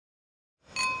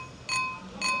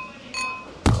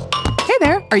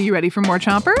there, are you ready for more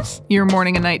Chompers? Your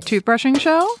morning and night toothbrushing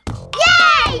show?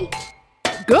 Yay!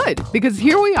 Good, because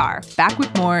here we are, back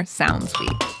with more Sound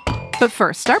Sweet. But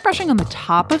first, start brushing on the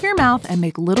top of your mouth and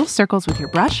make little circles with your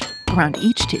brush around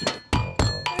each tooth.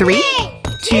 3,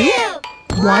 2,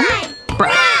 1,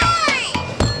 brush.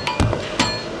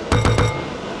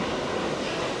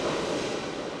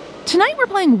 Tonight we're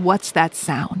playing What's That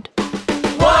Sound?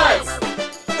 What's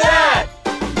that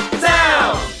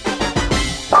sound?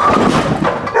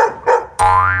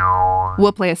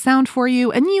 We'll play a sound for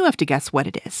you, and you have to guess what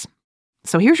it is.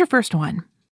 So here's your first one.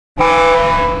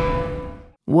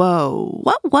 Whoa,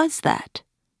 what was that?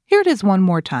 Here it is one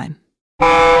more time.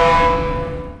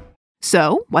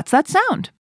 So, what's that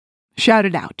sound? Shout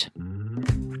it out.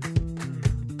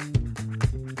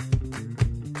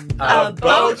 A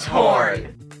boat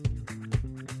horn.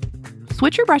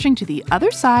 Switch your brushing to the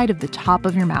other side of the top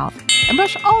of your mouth and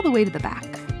brush all the way to the back.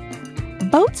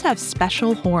 Boats have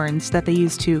special horns that they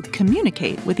use to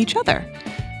communicate with each other.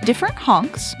 Different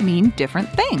honks mean different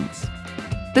things.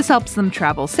 This helps them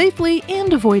travel safely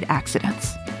and avoid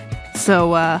accidents.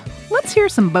 So, let's hear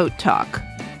some boat talk.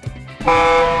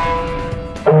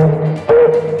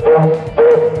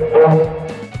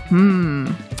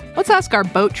 Let's ask our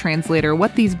boat translator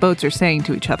what these boats are saying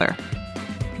to each other.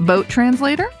 Boat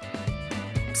translator?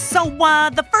 So,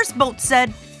 the first boat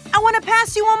said, I want to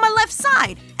pass you on my left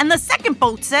side. And the second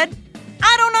boat said,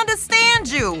 I don't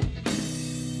understand you.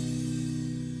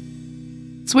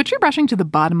 Switch your brushing to the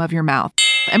bottom of your mouth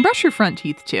and brush your front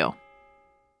teeth too.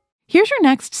 Here's your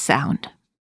next sound.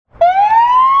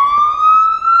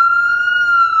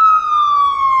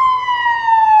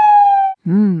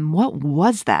 What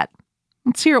was that?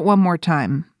 Let's hear it one more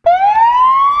time.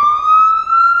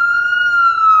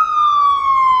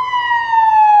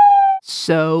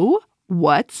 So,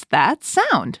 what's that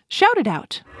sound? Shout it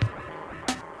out.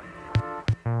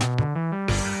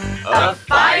 A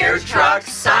fire truck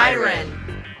siren.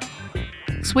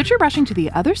 Switch your brushing to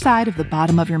the other side of the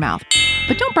bottom of your mouth,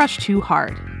 but don't brush too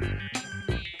hard.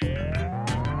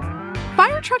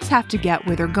 Fire trucks have to get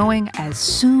where they're going as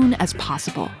soon as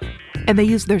possible, and they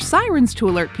use their sirens to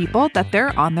alert people that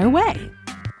they're on their way.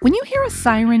 When you hear a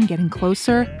siren getting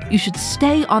closer, you should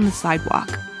stay on the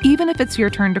sidewalk, even if it's your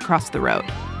turn to cross the road.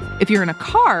 If you're in a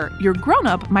car, your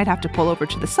grown-up might have to pull over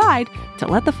to the side to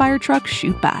let the fire truck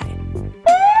shoot by.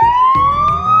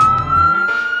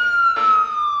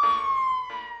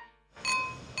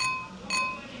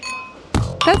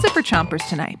 That's it for Chompers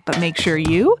tonight, but make sure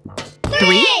you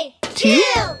 3, 2,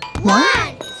 1,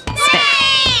 spit.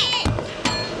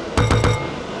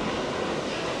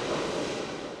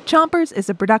 Chompers is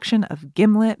a production of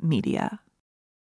Gimlet Media.